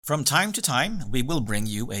From time to time, we will bring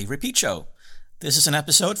you a repeat show. This is an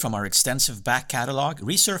episode from our extensive back catalog,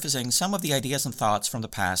 resurfacing some of the ideas and thoughts from the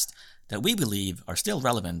past that we believe are still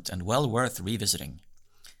relevant and well worth revisiting.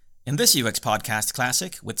 In this UX Podcast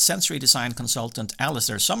Classic, with sensory design consultant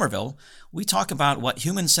Alastair Somerville, we talk about what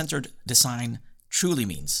human-centered design truly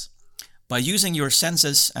means. By using your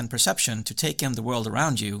senses and perception to take in the world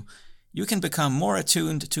around you, you can become more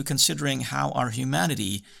attuned to considering how our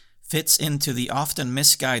humanity fits into the often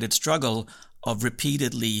misguided struggle of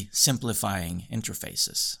repeatedly simplifying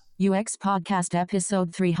interfaces. UX Podcast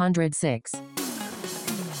Episode 306.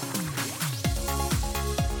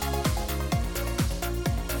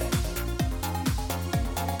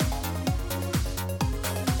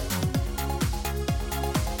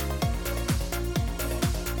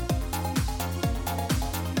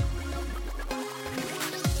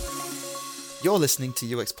 You're listening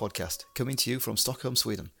to UX Podcast, coming to you from Stockholm,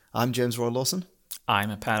 Sweden. I'm James Roy Lawson.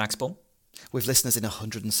 I'm Per Axbom. With listeners in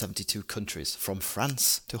 172 countries, from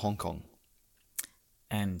France to Hong Kong.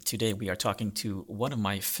 And today we are talking to one of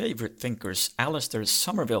my favorite thinkers, Alastair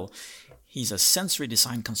Somerville. He's a sensory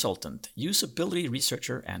design consultant, usability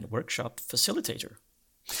researcher, and workshop facilitator.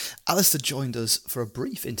 Alastair joined us for a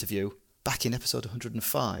brief interview back in episode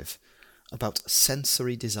 105 about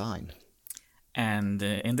sensory design. And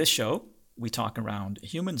in this show, we talk around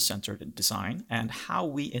human-centered design and how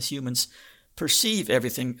we as humans perceive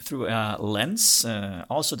everything through a lens,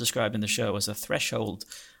 also described in the show as a threshold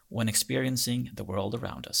when experiencing the world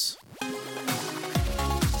around us.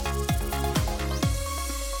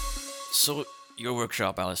 So your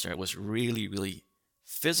workshop, Alastair, was really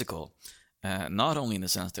physical, not only in the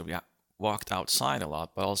sense that we walked outside a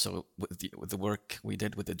lot, but also with the work we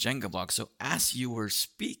did with the Jenga blocks. So as you were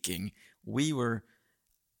speaking, we were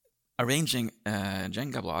arranging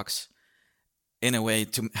Jenga blocks in a way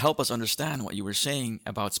to help us understand what you were saying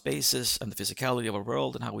about spaces and the physicality of our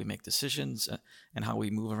world and how we make decisions and how we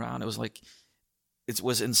move around. It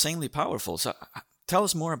was insanely powerful. So tell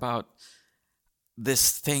us more about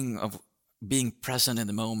this thing of being present in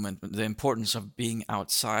the moment, the importance of being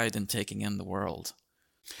outside and taking in the world.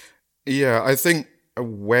 Yeah, I think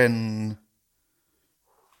when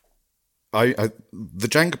the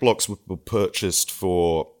Jenga blocks were purchased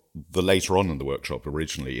for the later on in the workshop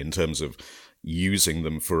originally, in terms of using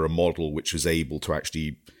them for a model which is able to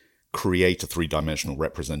actually create a three-dimensional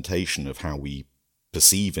representation of how we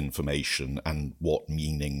perceive information and what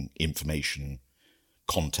meaning information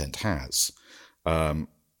content has,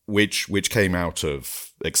 which came out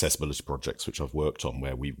of accessibility projects which I've worked on,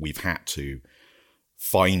 where we've had to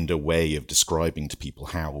find a way of describing to people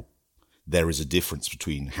how there is a difference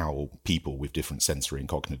between how people with different sensory and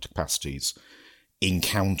cognitive capacities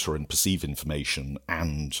encounter and perceive information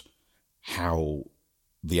and how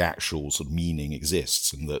the actual sort of meaning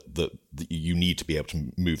exists, and that you need to be able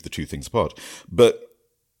to move the two things apart. But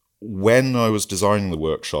when I was designing the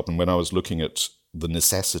workshop and when I was looking at the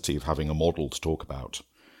necessity of having a model to talk about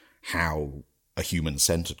how a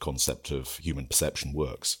human-centered concept of human perception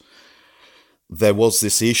works, there was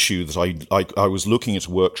this issue that I was looking at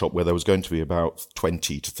a workshop where there was going to be about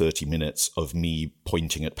 20 to 30 minutes of me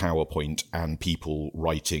pointing at PowerPoint and people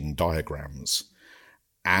writing diagrams.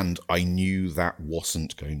 And I knew that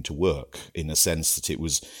wasn't going to work, in a sense that it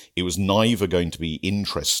was neither going to be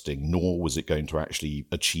interesting, nor was it going to actually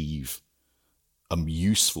achieve a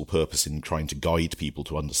useful purpose in trying to guide people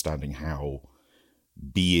to understanding how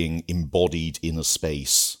being embodied in a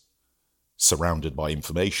space surrounded by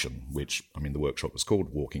information, which, I mean, the workshop was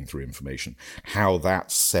called Walking Through Information, how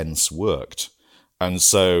that sense worked. And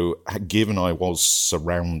so, given I was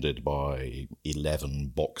surrounded by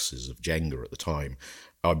 11 boxes of Jenga at the time,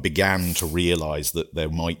 I began to realise that there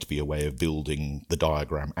might be a way of building the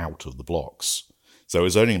diagram out of the blocks. So it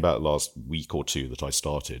was only about the last week or two that I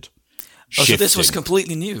started shifting. So this was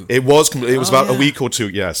completely new? It was about a week or two,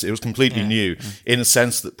 yes. It was completely new, in a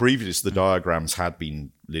sense that previously the diagrams had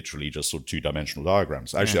been literally just sort of two-dimensional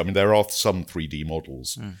diagrams. Actually, I mean, there are some 3D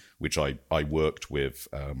models which I worked with,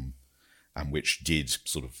 and which did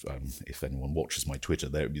sort of, if anyone watches my Twitter,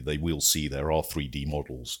 they will see there are 3D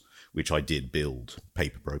models which I did build,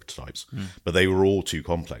 paper prototypes, but they were all too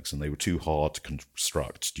complex and they were too hard to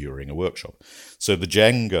construct during a workshop. So the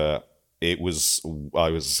Jenga,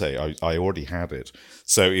 I already had it.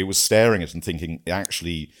 So it was staring at it and thinking,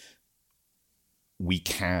 actually,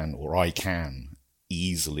 I can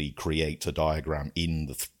easily create a diagram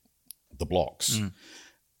in the blocks.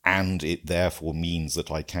 And it therefore means that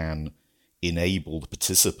I can enable the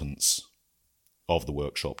participants of the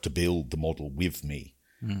workshop to build the model with me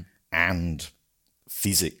and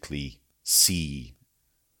physically see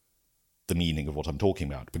the meaning of what I'm talking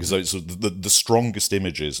about, because those are the strongest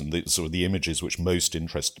images and the images which most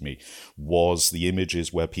interested me was the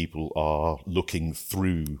images where people are looking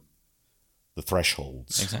through the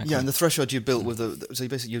thresholds. Exactly. Yeah, and the threshold you built with so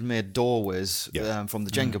you made doorways Yeah. from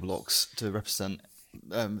the Jenga blocks to represent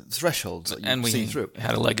thresholds that you And we see through.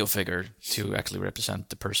 had a Lego figure to actually represent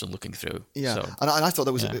the person looking through. Yeah, So, and I thought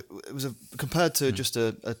that was yeah. it was compared to just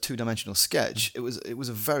a two-dimensional sketch. It was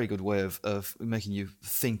a very good way of making you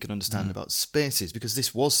think and understand about spaces, because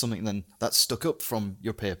this was something then that stuck up from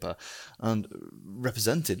your paper and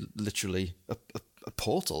represented literally a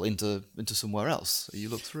portal into somewhere else you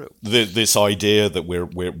look through. This idea that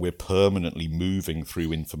we're permanently moving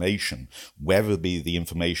through information, whether the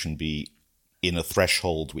information be in a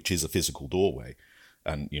threshold which is a physical doorway,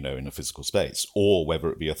 and in a physical space, or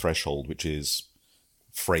whether it be a threshold which is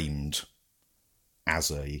framed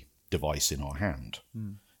as a device in our hand.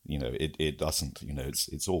 It doesn't.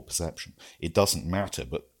 It's all perception. It doesn't matter.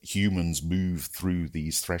 But humans move through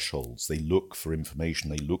these thresholds. They look for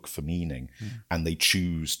information. They look for meaning, and they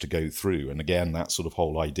choose to go through. And again, that sort of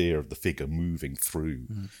whole idea of the figure moving through,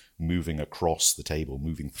 moving across the table,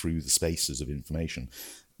 moving through the spaces of information.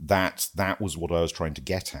 That was what I was trying to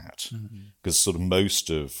get at, because sort of most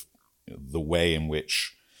of the way in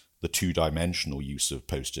which the two-dimensional use of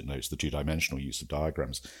post-it notes, the two-dimensional use of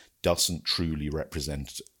diagrams, doesn't truly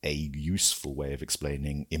represent a useful way of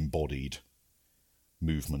explaining embodied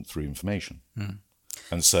movement through information.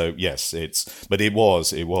 And so, yes, but it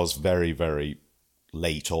was very, very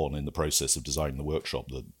late on in the process of designing the workshop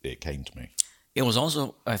that it came to me. It was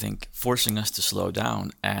also, I think, forcing us to slow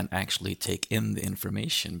down and actually take in the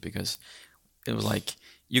information, because it was like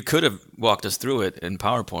you could have walked us through it in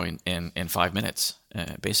PowerPoint in 5 minutes,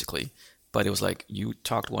 basically. But it was like you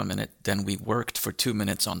talked 1 minute, then we worked for 2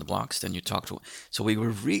 minutes on the blocks, then you talked. So we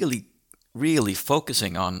were really, really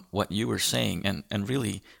focusing on what you were saying, and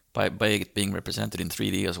really by it being represented in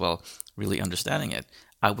 3D as well, really understanding it.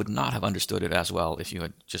 I would not have understood it as well if you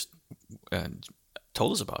had just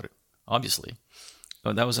told us about it. Obviously,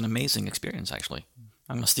 but that was an amazing experience. Actually,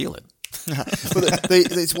 I'm gonna steal it. But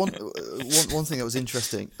it's one thing that was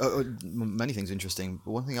interesting. Many things interesting,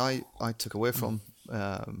 but one thing I took away from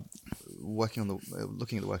looking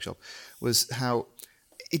at the workshop was how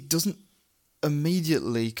it doesn't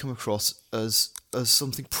immediately come across as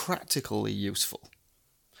something practically useful.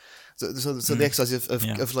 So the exercise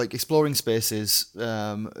of like exploring spaces,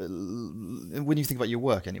 when you think about your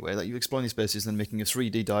work anyway, that you're exploring these spaces and then making a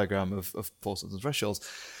 3D diagram of portals and thresholds,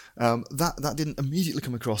 that didn't immediately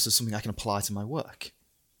come across as something I can apply to my work.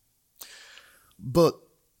 But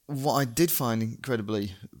what I did find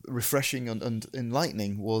incredibly refreshing and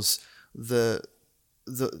enlightening was the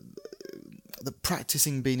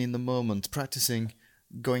practicing being in the moment, practicing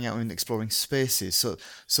going out and exploring spaces,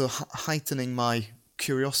 so heightening my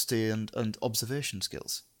curiosity and observation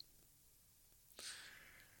skills.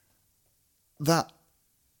 That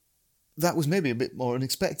was maybe a bit more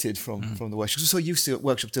unexpected from the workshop. So used to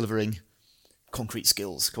workshop delivering concrete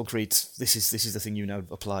skills, this is the thing you now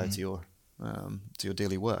apply to your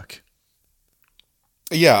daily work.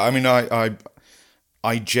 Yeah, I mean,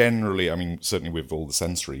 I generally, I mean, certainly with all the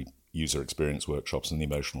sensory user experience workshops and the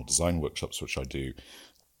emotional design workshops which I do,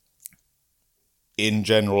 in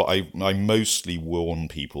general, I mostly warn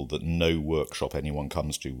people that no workshop anyone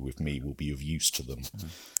comes to with me will be of use to them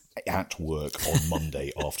at work on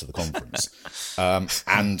Monday after the conference.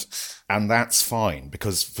 And that's fine,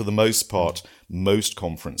 because for the most part, most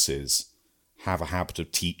conferences have a habit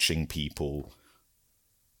of teaching people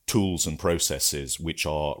tools and processes which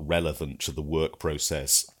are relevant to the work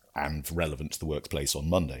process and relevant to the workplace on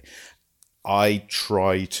Monday. I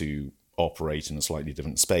try to operate in a slightly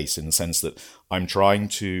different space, in the sense that I'm trying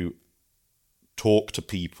to talk to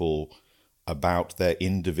people about their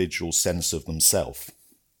individual sense of themselves,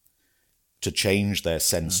 to change their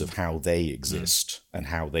sense of how they exist and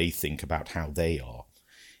how they think about how they are,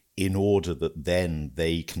 in order that then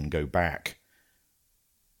they can go back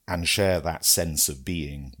and share that sense of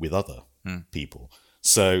being with other people.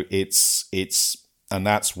 So it's and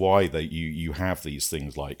that's why you have these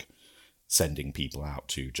things like sending people out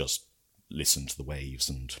to just listen to the waves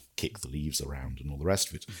and kick the leaves around and all the rest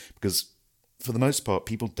of it, because for the most part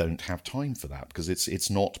people don't have time for that, because it's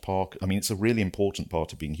not part. I mean, it's a really important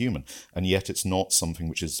part of being human, and yet it's not something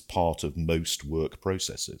which is part of most work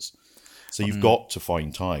processes. So you've got to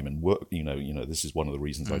find time and work. You know, this is one of the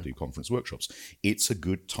reasons I do conference workshops. It's a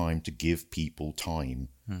good time to give people time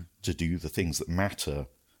to do the things that matter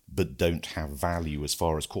but don't have value as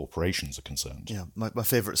far as corporations are concerned. Yeah, my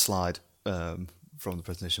favourite slide from the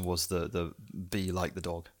presentation was the be like the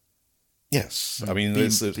dog. Yes, I mean,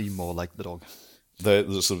 be more like the dog.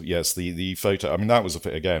 The sort of, yes, the photo. I mean, that was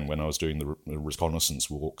again when I was doing the reconnaissance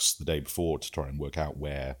walks the day before to try and work out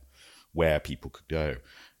where people could go.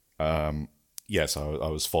 Yes, I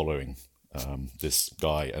was following this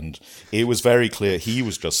guy, and it was very clear he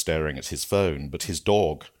was just staring at his phone, but his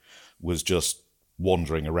dog was just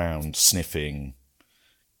wandering around, sniffing,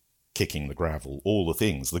 kicking the gravel, all the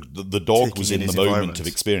things. The dog Taking was in in the his moment environment. of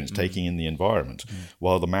experience, taking in the environment,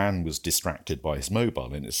 while the man was distracted by his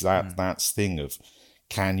mobile. And it's that thing of,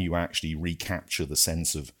 can you actually recapture the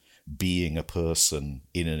sense of being a person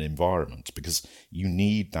in an environment? Because you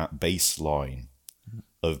need that baseline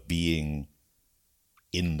of being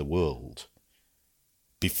in the world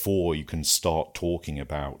before you can start talking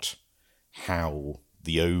about how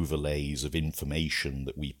the overlays of information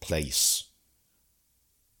that we place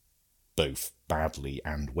both badly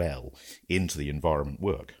and well into the environment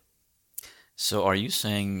work. So are you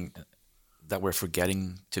saying that we're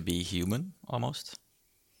forgetting to be human almost?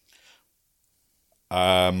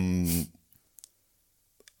 I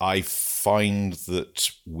find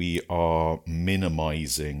that we are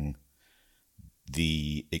minimizing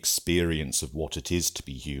the experience of what it is to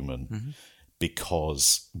be human,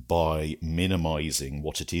 because by minimizing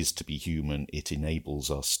what it is to be human, it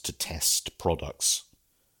enables us to test products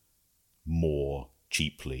more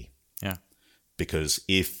cheaply. Yeah. Because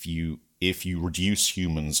if you reduce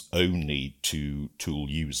humans only to tool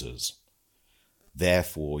users,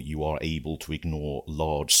 therefore you are able to ignore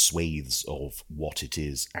large swathes of what it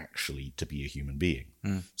is actually to be a human being.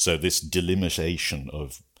 So this delimitation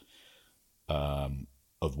of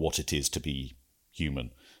what it is to be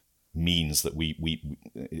human means that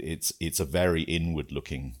it's a very inward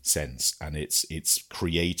looking sense, and it's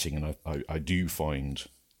creating, and I do find,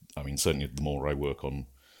 I mean, certainly the more I work on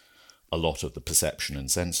a lot of the perception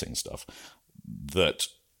and sensing stuff, that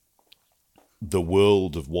the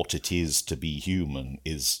world of what it is to be human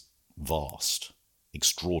is vast,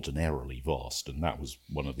 extraordinarily vast, and that was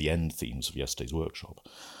one of the end themes of yesterday's workshop.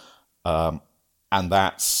 And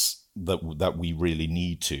that's that we really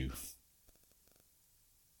need to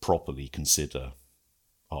properly consider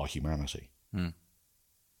our humanity.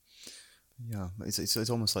 Yeah, it's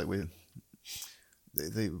almost like we've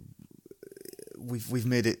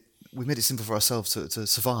made it simple for ourselves to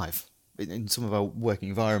survive in some of our working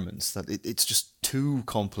environments, that it's just too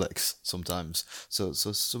complex sometimes. So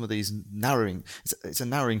some of these narrowing, it's a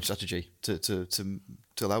narrowing strategy to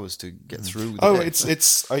allow us to get through.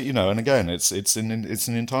 It's you know, and again, it's an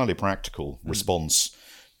entirely practical response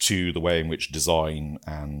to the way in which design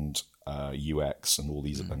and UX and all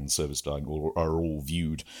these and service design are all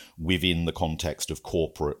viewed within the context of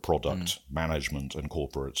corporate product management and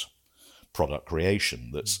corporate product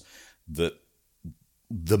creation. That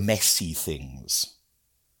the messy things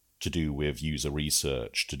to do with user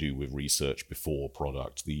research, to do with research before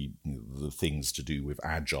product, the things to do with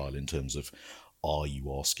agile in terms of, are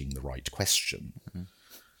you asking the right question?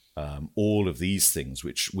 All of these things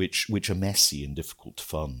which are messy and difficult to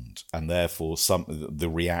fund, and therefore the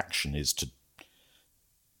reaction is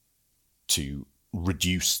to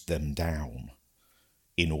reduce them down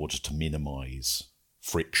in order to minimize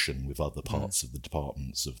friction with other parts of the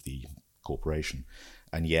departments of the corporation.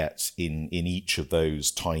 And yet in each of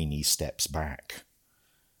those tiny steps back,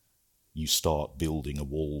 you start building a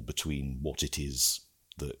wall between what it is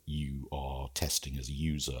that you are testing as a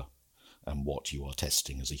user and what you are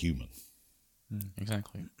testing as a human.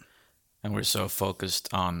 Exactly. And we're so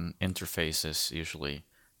focused on interfaces, usually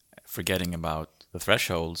forgetting about the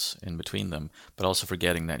thresholds in between them, but also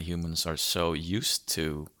forgetting that humans are so used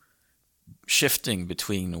to shifting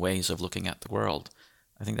between ways of looking at the world.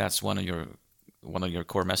 I think that's one of your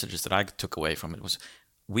core messages that I took away from it was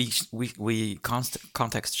we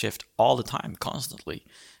context shift all the time, constantly,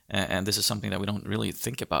 and this is something that we don't really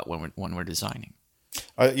think about when we're designing.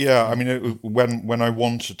 Yeah, I mean, when I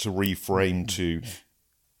wanted to reframe to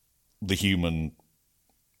the human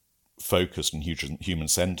focused and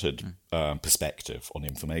human-centered perspective on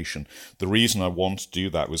information, the reason I want to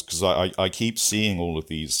do that was because I keep seeing all of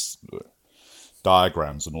these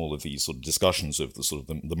diagrams and all of these sort of discussions of the sort of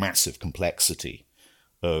the massive complexity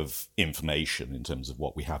of information in terms of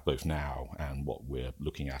what we have both now and what we're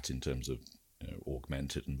looking at in terms of, you know,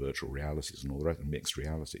 augmented and virtual realities and all the rest, and mixed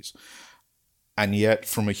realities. And yet,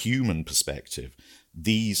 from a human perspective,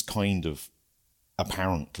 these kind of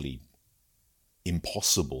apparently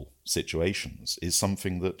impossible situations is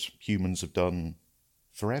something that humans have done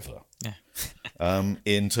forever. Yeah.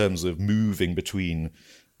 In terms of moving between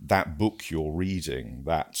that book you're reading,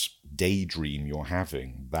 that daydream you're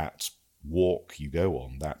having, that walk you go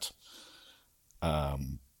on, that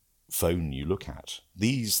phone you look at,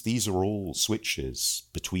 these are all switches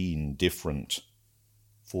between different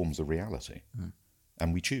forms of reality,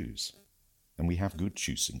 and we choose, and we have good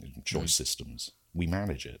choice systems. We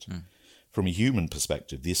manage it. From a human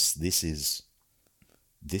perspective, this is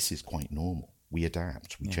quite normal. We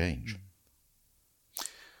adapt, we change.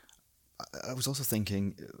 I was also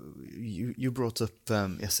thinking, you brought up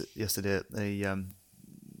yesterday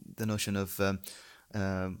the notion of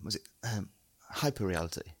was it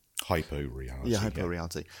hyperreality? Hypo-reality. Yeah,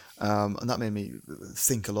 hyper-reality. And that made me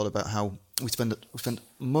think a lot about how we spend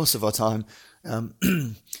most of our time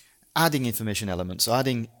adding information elements,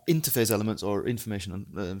 adding interface elements or information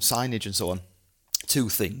signage and so on to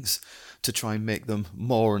things to try and make them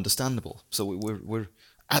more understandable. So we're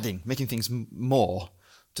making things more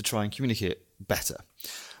to try and communicate better.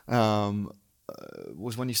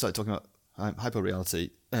 Was when you started talking about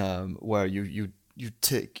hyper-reality, where you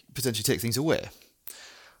potentially take things away.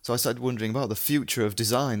 So I started wondering about the future of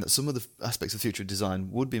design, that some of the aspects of future design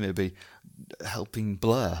would be maybe helping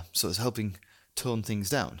blur, so it's helping tone things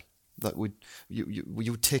down. That you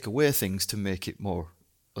would take away things to make it more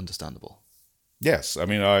understandable. Yes, I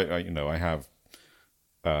mean, I have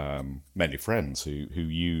many friends who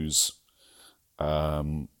use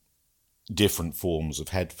different forms of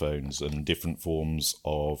headphones and different forms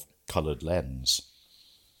of coloured lens,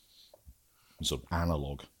 sort of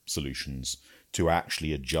analog solutions, to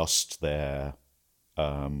actually adjust their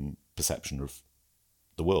perception of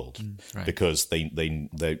the world, right. because they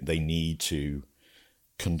need to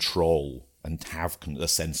control and have a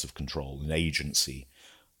sense of control and agency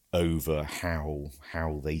over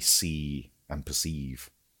how they see and perceive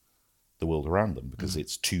the world around them, because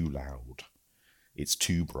it's too loud, it's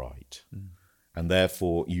too bright, and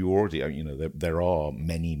therefore there are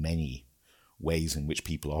many ways in which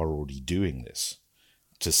people are already doing this.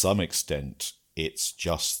 To some extent, it's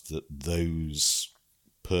just that those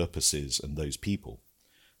purposes and those people,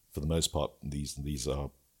 for the most part, these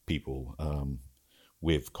are people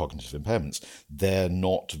with cognitive impairments. They're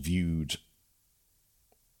not viewed.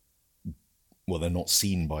 Well, they're not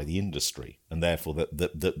seen by the industry, and therefore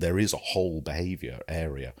that there is a whole behaviour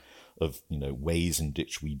area of ways in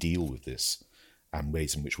which we deal with this and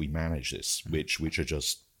ways in which we manage this, which are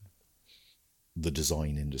just the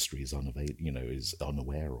design industry is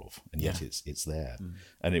unaware of, and yet it's there,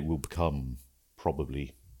 and it will become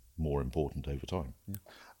probably more important over time. Yeah.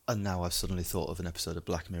 And now I've suddenly thought of an episode of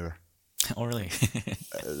Black Mirror. Oh, really?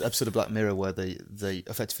 Episode of Black Mirror where they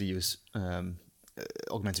effectively use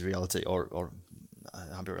augmented reality or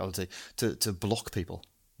hyper reality to block people.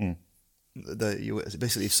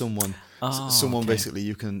 Basically, if someone basically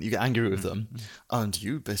you get angry with them, and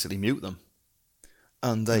you basically mute them,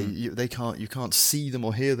 and you can't see them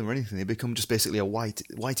or hear them or anything. They become just basically a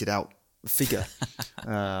whited out figure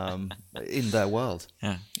in their world.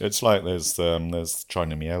 Yeah, it's like there's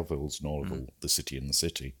China Miéville's novel, The City in the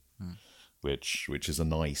City, which is a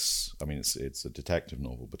nice. I mean, it's a detective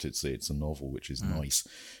novel, but it's a novel which is nice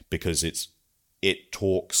because it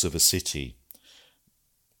talks of a city.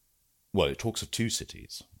 Well, it talks of two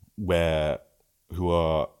cities who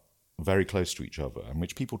are very close to each other and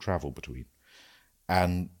which people travel between,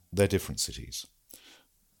 and they're different cities.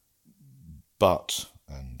 But,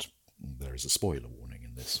 and there is a spoiler warning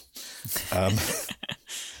in this,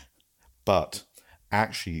 but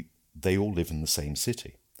actually they all live in the same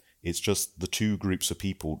city. It's just the two groups of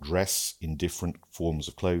people dress in different forms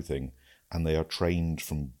of clothing, and they are trained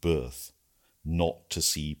from birth not to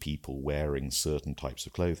see people wearing certain types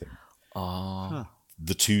of clothing.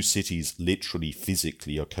 The two cities literally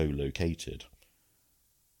physically are co-located,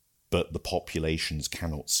 but the populations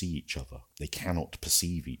cannot see each other. They cannot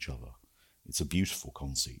perceive each other. It's a beautiful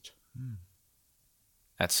conceit.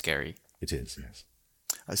 That's scary. It is, yes.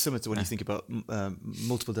 It's similar to when you think about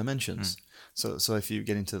multiple dimensions. So if you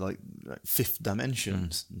get into like fifth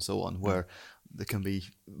dimensions and so on, where there can be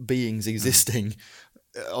beings existing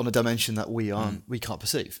on a dimension that we can't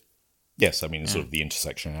perceive. Yes, I mean, sort of the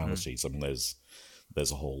intersectionalities. I mean,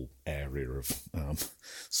 there's a whole area of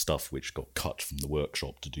stuff which got cut from the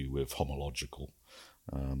workshop to do with homological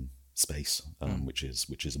space, which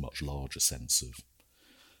is a much larger sense of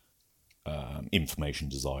information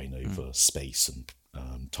design over space and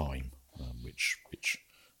time, which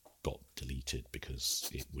got deleted because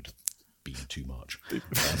it would have been too much.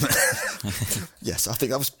 Yes, I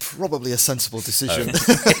think that was probably a sensible decision.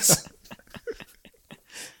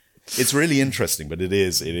 It's really interesting, but it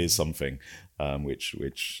is something which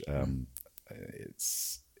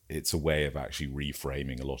it's a way of actually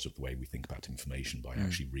reframing a lot of the way we think about information by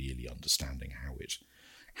actually really understanding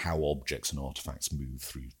how objects and artifacts move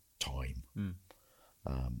through time,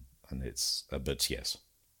 And it's, but yes,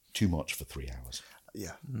 too much for 3 hours.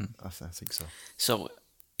 Yeah, I think so. So,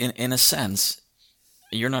 in a sense,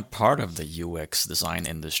 you're not part of the UX design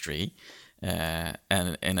industry, and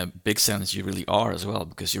in a big sense, you really are as well,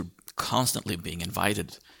 because you're constantly being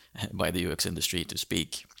invited by the UX industry to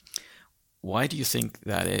speak. Why do you think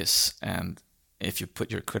that is? And if you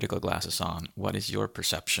put your critical glasses on, what is your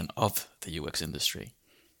perception of the UX industry?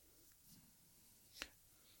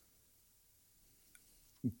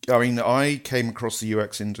 I mean, I came across the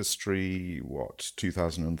UX industry,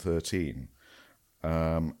 2013,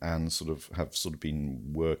 and have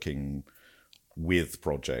been working with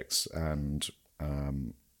projects and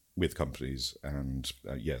with companies and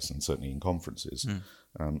yes, and certainly in conferences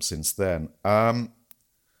since then.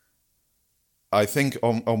 I think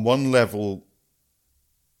on one level,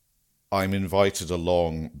 I'm invited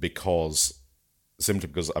along simply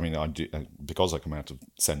because because I come out of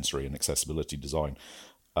sensory and accessibility design.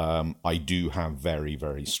 I do have very,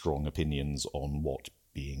 very strong opinions on what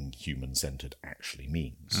being human-centered actually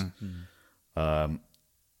means.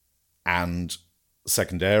 And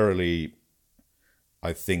secondarily,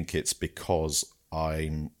 I think it's because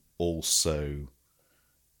I'm also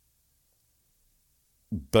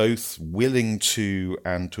both willing to,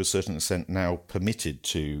 and to a certain extent now permitted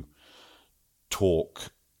to,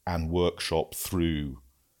 talk and workshop through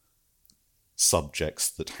subjects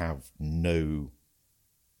that have no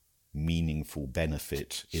meaningful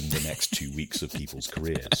benefit in the next 2 weeks of people's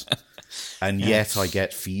careers. And yet I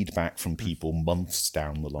get feedback from people months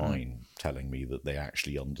down the line telling me that they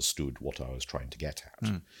actually understood what I was trying to get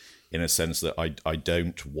at. In a sense that I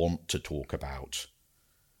don't want to talk about,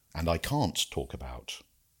 and I can't talk about,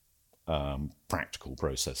 practical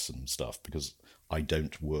process and stuff, because I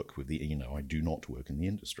don't work with I do not work in the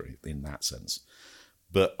industry in that sense.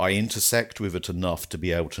 But I intersect with it enough to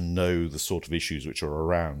be able to know the sort of issues which are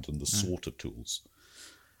around and the sort of tools.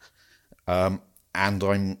 And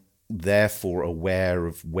I'm therefore aware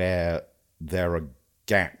of where there are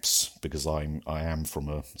gaps, because I am from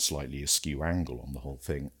a slightly askew angle on the whole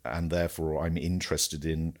thing, and therefore I'm interested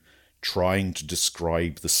in trying to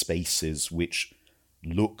describe the spaces which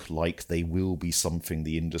look like they will be something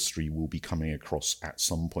the industry will be coming across at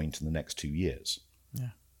some point in the next 2 years. Yeah.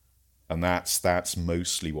 And that's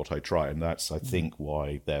mostly what I try, and that's, I think,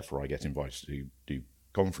 why therefore I get invited to do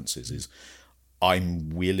conferences, is I'm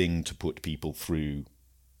willing to put people through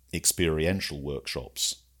experiential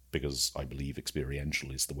workshops, because I believe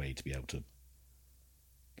experiential is the way to be able to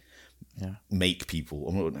make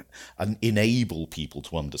people and enable people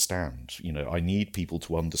to understand. I need people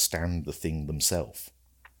to understand the thing themselves.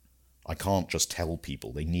 I can't just tell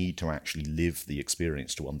people. They need to actually live the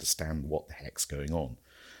experience to understand what the heck's going on.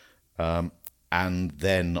 And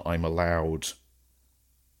then I'm allowed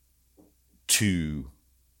to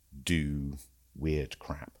do weird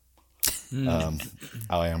crap.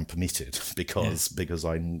 I am permitted because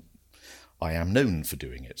I am known for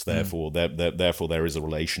doing it. Therefore, therefore there is a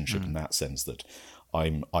relationship in that sense that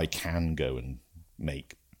I can go and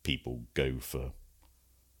make people go for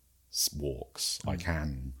walks. I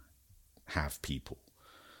can have people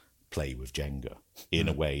play with Jenga in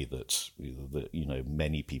a way that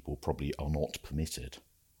many people probably are not permitted.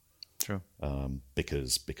 True.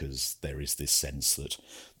 Because there is this sense that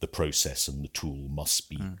the process and the tool must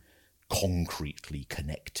be concretely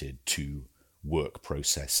connected to work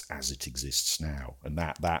process as it exists now, and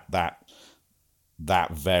that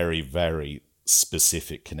very, very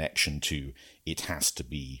specific connection to it has to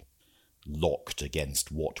be locked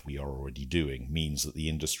against what we are already doing means that the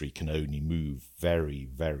industry can only move very,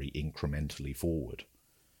 very incrementally forward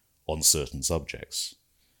on certain subjects.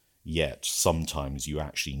 Yet sometimes you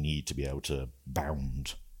actually need to be able to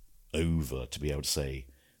bound over to be able to say,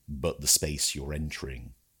 but the space you're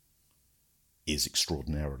entering is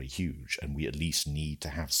extraordinarily huge, and we at least need to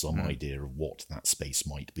have some idea of what that space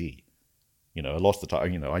might be. A lot of the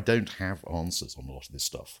time, I don't have answers on a lot of this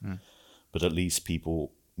stuff, but at least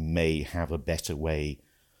people may have a better way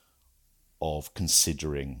of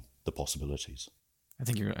considering the possibilities. I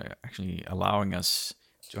think you're actually allowing us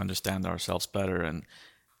to understand ourselves better and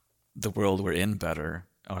the world we're in better,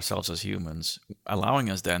 ourselves as humans, allowing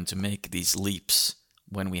us then to make these leaps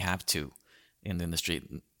when we have to in the industry.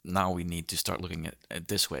 Now we need to start looking at it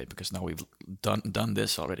this way, because now we've done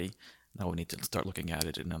this already. Now we need to start looking at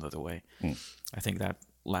it in another way. I think that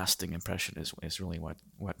lasting impression is really what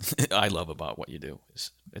I love about what you do.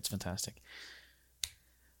 It's fantastic.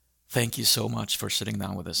 Thank you so much for sitting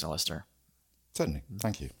down with us, Alastair. Certainly.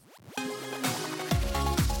 Thank you.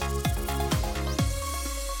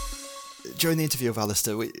 During the interview of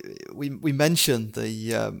Alastair, we mentioned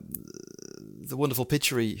the the wonderful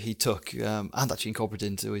picture he took and actually incorporated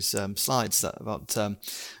into his slides that about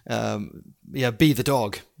be the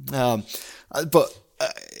dog. But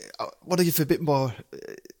I want to give a bit more.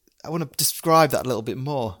 I want to describe that a little bit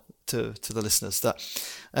more to the listeners. That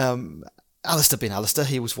Alastair being Alastair,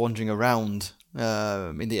 he was wandering around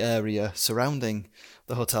in the area surrounding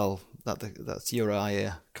the hotel that the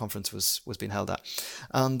URI conference was being held at,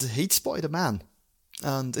 and he'd spotted a man,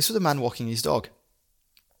 and this was a man walking his dog,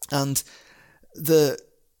 and the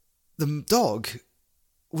dog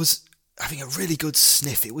was having a really good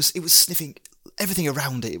sniff. It was sniffing everything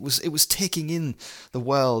around it. It was taking in the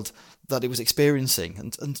world that it was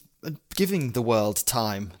experiencing and giving the world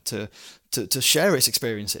time to share its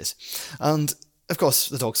experiences. And of course,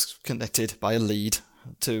 the dog's connected by a lead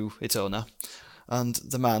to its owner, and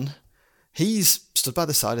the man, he's stood by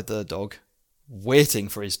the side of the dog, waiting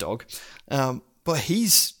for his dog, but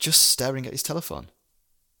he's just staring at his telephone.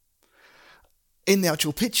 In the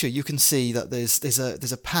actual picture, you can see that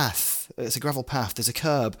there's a path. It's a gravel path. There's a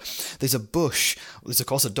curb. There's a bush. There's of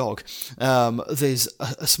course a dog. There's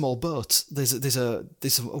a small boat. There's a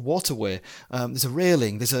waterway. There's a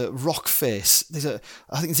railing. There's a rock face.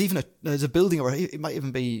 I think there's a building, or it might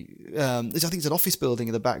even be. I think it's an office building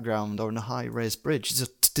in the background, or in a high raised bridge.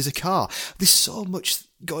 There's a car. There's so much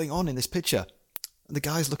going on in this picture. The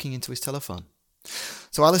guy's looking into his telephone.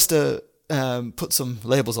 So Alastair put some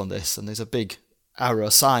labels on this, and there's a big arrow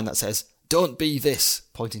sign that says, "Don't be this,"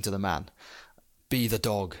 pointing to the man. "Be the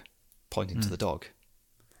dog," pointing to the dog.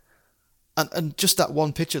 And just that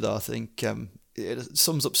one picture, though, I think it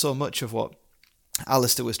sums up so much of what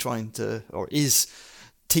Alastair was trying to, or is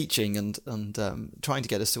teaching and trying to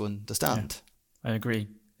get us to understand. Yeah, I agree.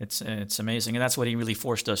 It's amazing, and that's what he really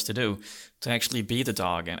forced us to do, to actually be the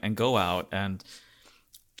dog and go out and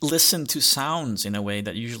listen to sounds in a way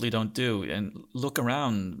that you usually don't do, and look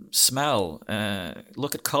around, smell,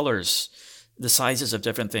 look at colors, the sizes of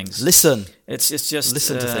different things. Listen. It's just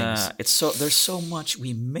listen to things. There's so much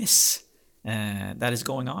we miss that is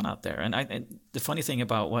going on out there. And the funny thing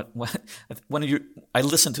about I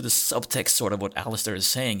listen to the subtext, sort of what Alastair is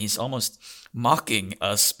saying. He's almost mocking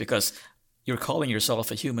us because you're calling yourself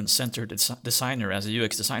a human-centered designer as a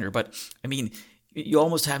UX designer, but I mean, you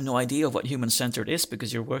almost have no idea of what human-centered is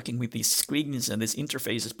because you're working with these screens and these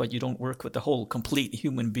interfaces, but you don't work with the whole complete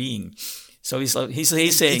human being. So he's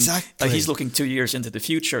saying exactly. He's looking 2 years into the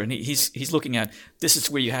future, and he's looking at, this is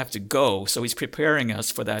where you have to go. So he's preparing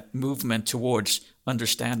us for that movement towards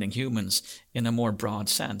understanding humans in a more broad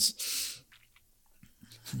sense.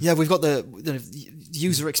 Yeah, we've got the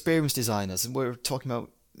user experience designers, and we're talking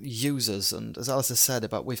about users, and as Alistair said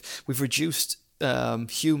about we've reduced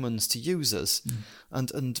humans to users,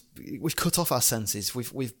 and we've cut off our senses.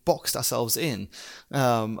 We've boxed ourselves in,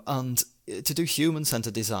 and to do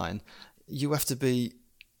human-centered design, you have to be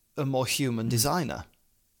a more human designer,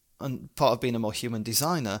 and part of being a more human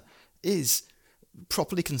designer is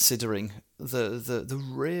properly considering the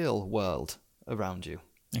real world around you.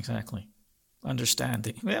 Exactly.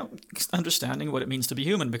 Understanding what it means to be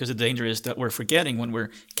human, because the danger is that we're forgetting when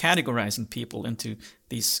we're categorizing people into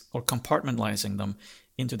these, or compartmentalizing them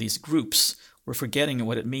into these groups, we're forgetting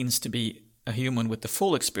what it means to be a human with the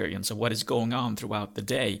full experience of what is going on throughout the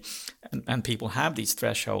day. And people have these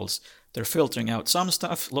thresholds. They're filtering out some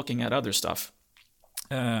stuff, looking at other stuff.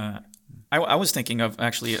 I was thinking of,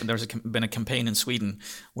 actually, there's been a campaign in Sweden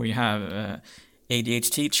where you have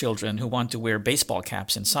ADHD children who want to wear baseball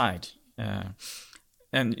caps inside.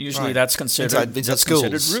 And usually that's considered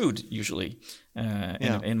rude, usually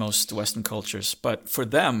in most Western cultures. But for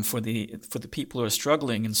them, for the people who are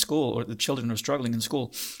struggling in school, or the children who are struggling in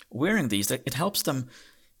school, wearing these, it helps them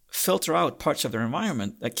filter out parts of their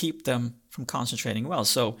environment that keep them from concentrating well.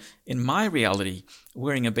 So in my reality,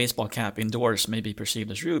 wearing a baseball cap indoors may be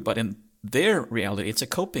perceived as rude, but in their reality, it's a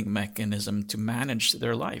coping mechanism to manage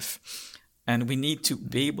their life. And we need to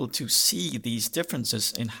be able to see these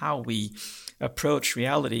differences in how we approach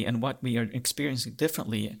reality and what we are experiencing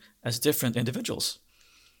differently as different individuals.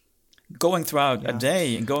 Going throughout a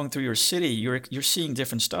day and going through your city, you're seeing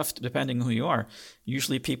different stuff depending on who you are.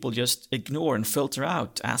 Usually people just ignore and filter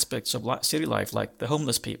out aspects of city life, like the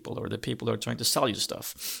homeless people or the people who are trying to sell you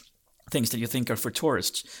stuff, things that you think are for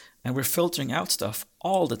tourists. And we're filtering out stuff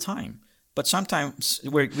all the time. But sometimes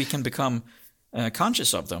we can become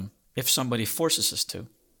conscious of them if somebody forces us to.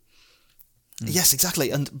 Yes,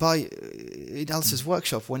 exactly. And in Alice's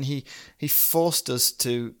workshop, when he forced us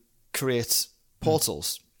to create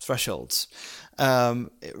portals, thresholds,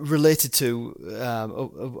 related to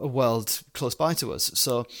a world close by to us.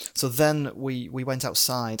 So then we went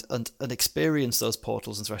outside and experienced those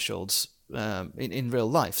portals and thresholds in real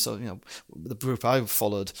life. So the group I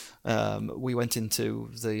followed, we went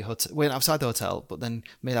into the hotel, went outside the hotel, but then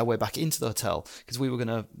made our way back into the hotel because we were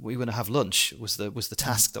gonna have lunch. Was the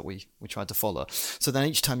task that we tried to follow. So then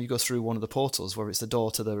each time you go through one of the portals, whether it's the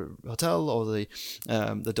door to the hotel or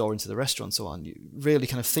the door into the restaurant, and so on, you really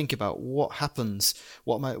kind of think about what happens,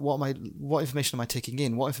 what information am I taking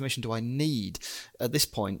in, what information do I need at this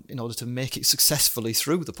point in order to make it successfully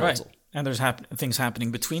through the portal. Right. And there's things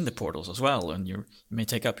happening between the portals as well, and you may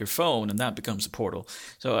take up your phone, and that becomes a portal.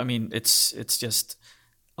 So I mean, it's just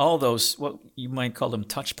all those, what you might call them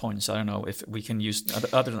touch points. I don't know if we can use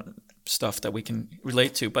other stuff that we can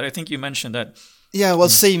relate to, but I think you mentioned that. Yeah, well, it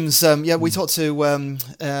seems. We talked to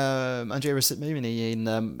Andrea Mimini in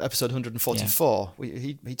episode 144.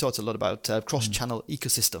 Yeah. He talked a lot about cross-channel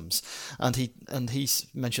ecosystems, and he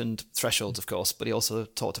mentioned thresholds, of course, but he also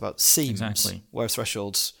talked about seams, where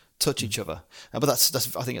thresholds touch each other. But that's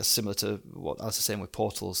I think it's similar to what I was saying with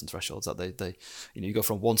portals and thresholds, that they you go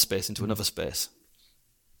from one space into another space.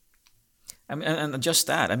 I mean, and just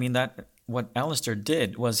that. I mean, that what Alastair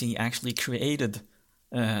did was he actually created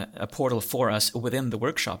a portal for us within the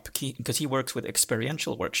workshop, because he works with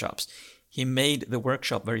experiential workshops. He made the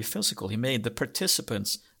workshop very physical. He made the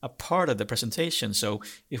participants a part of the presentation. So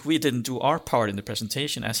if we didn't do our part in the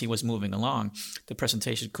presentation as he was moving along, the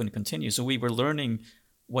presentation couldn't continue. So we were learning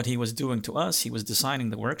what he was doing to us. He was designing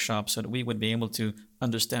the workshop so that we would be able to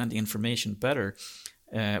understand the information better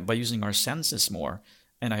by using our senses more.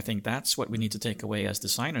 And I think that's what we need to take away as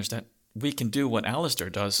designers, that we can do what Alastair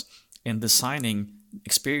does in designing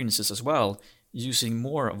experiences as well, using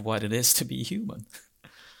more of what it is to be human.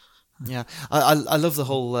 Yeah, I love the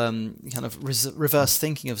whole kind of reverse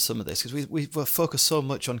thinking of some of this, because we were focused so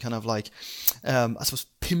much on kind of like, I suppose,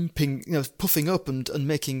 pimping, puffing up and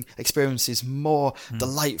making experiences more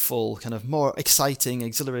delightful, kind of more exciting,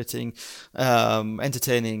 exhilarating,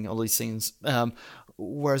 entertaining, all these things.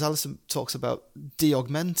 Whereas Alison talks about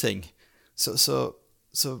de-augmenting, so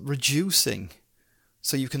reducing,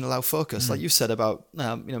 so you can allow focus, like you said about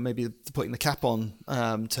maybe putting the cap on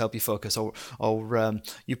to help you focus, or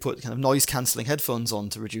you put kind of noise cancelling headphones on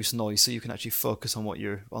to reduce noise, so you can actually focus on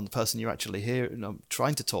the person you're actually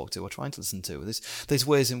trying to talk to or trying to listen to. There's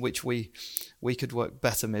ways in which we could work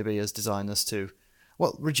better maybe as designers to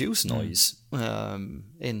reduce noise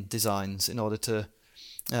in designs in order to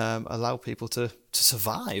allow people to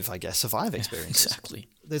survive experiences. Exactly.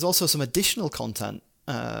 There's also some additional content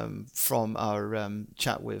from our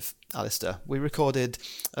chat with Alastair. We recorded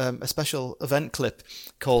a special event clip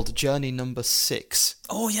called Journey Number 6.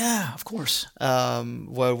 Oh yeah, of course.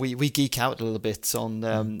 Where we geek out a little bit on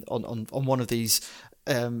one of these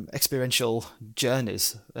experiential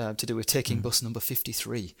journeys to do with taking bus number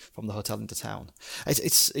 53 from the hotel into town.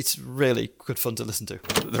 It's really good fun to listen to.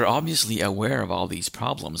 They're obviously aware of all these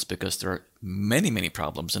problems, because there are many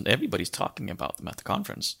problems, and everybody's talking about them at the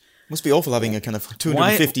conference. Must be awful having a kind of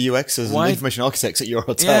 250 UXers and information architects at your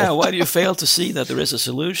hotel. Yeah, why do you fail to see that there is a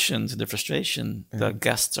solution to the frustration that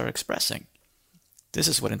guests are expressing? This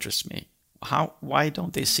is what interests me. Why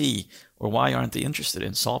don't they see, or why aren't they interested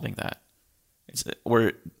in solving that?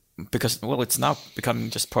 Because it's now becoming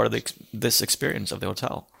just part of this experience of the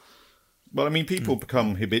hotel. Well, I mean, people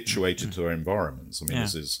become habituated to their environments. I mean,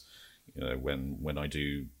 this is, when I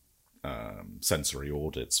do sensory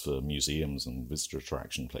audits for museums and visitor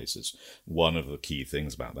attraction places, one of the key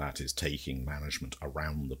things about that is taking management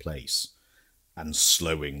around the place and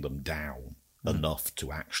slowing them down enough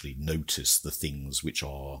to actually notice the things which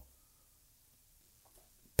are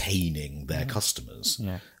paining their customers.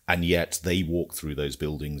 Yeah. And yet they walk through those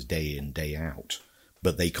buildings day in, day out,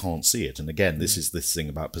 but they can't see it. And again, this is this thing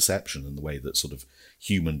about perception and the way that sort of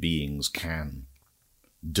human beings can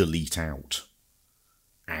delete out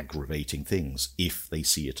aggravating things if they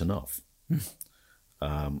see it enough.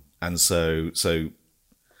 And so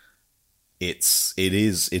it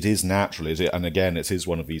is natural. And again, it is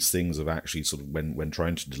one of these things of actually sort of when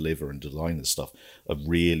trying to deliver and design this stuff, of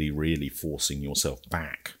really, really forcing yourself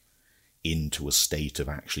back into a state of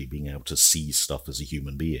actually being able to see stuff as a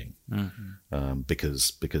human being,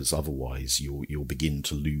 because otherwise you'll begin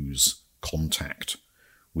to lose contact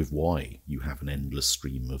with why you have an endless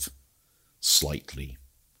stream of slightly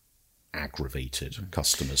aggravated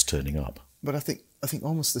customers turning up. But I think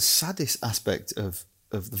almost the saddest aspect of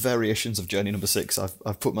the variations of Journey Number 6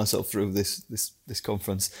 I've put myself through this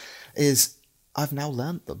conference is I've now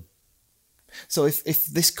learnt them. So if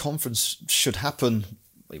this conference should happen,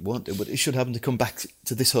 it won't do, but it should happen to come back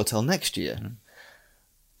to this hotel next year,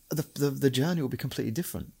 the journey will be completely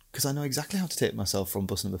different, because I know exactly how to take myself from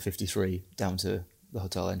bus number 53 down to the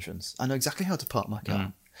hotel entrance. I know exactly how to park my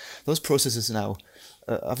car. Those processes now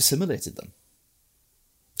have assimilated them.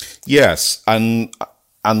 Yes, and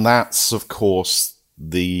that's of course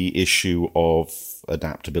the issue of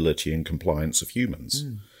adaptability and compliance of humans.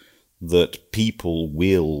 That people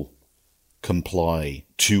will comply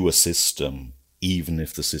to a system even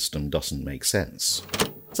if the system doesn't make sense.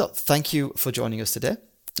 So thank you for joining us today.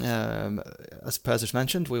 As Per just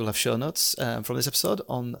mentioned, we will have show notes from this episode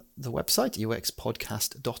on the website,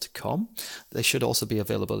 uxpodcast.com. They should also be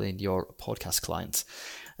available in your podcast client.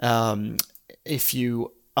 If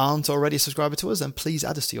you aren't already a subscriber to us, then please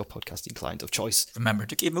add us to your podcasting client of choice. Remember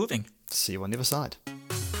to keep moving. See you on the other side.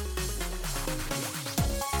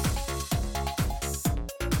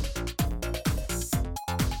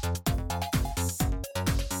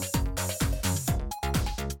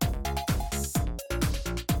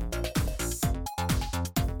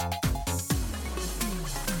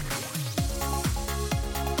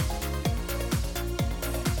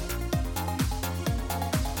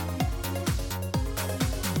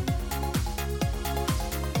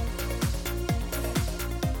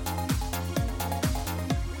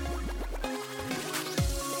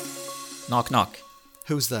 Knock, knock.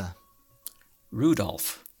 Who's there?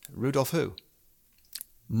 Rudolph. Rudolph who?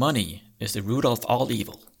 Money is the root of all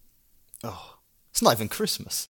evil. Oh, it's not even Christmas.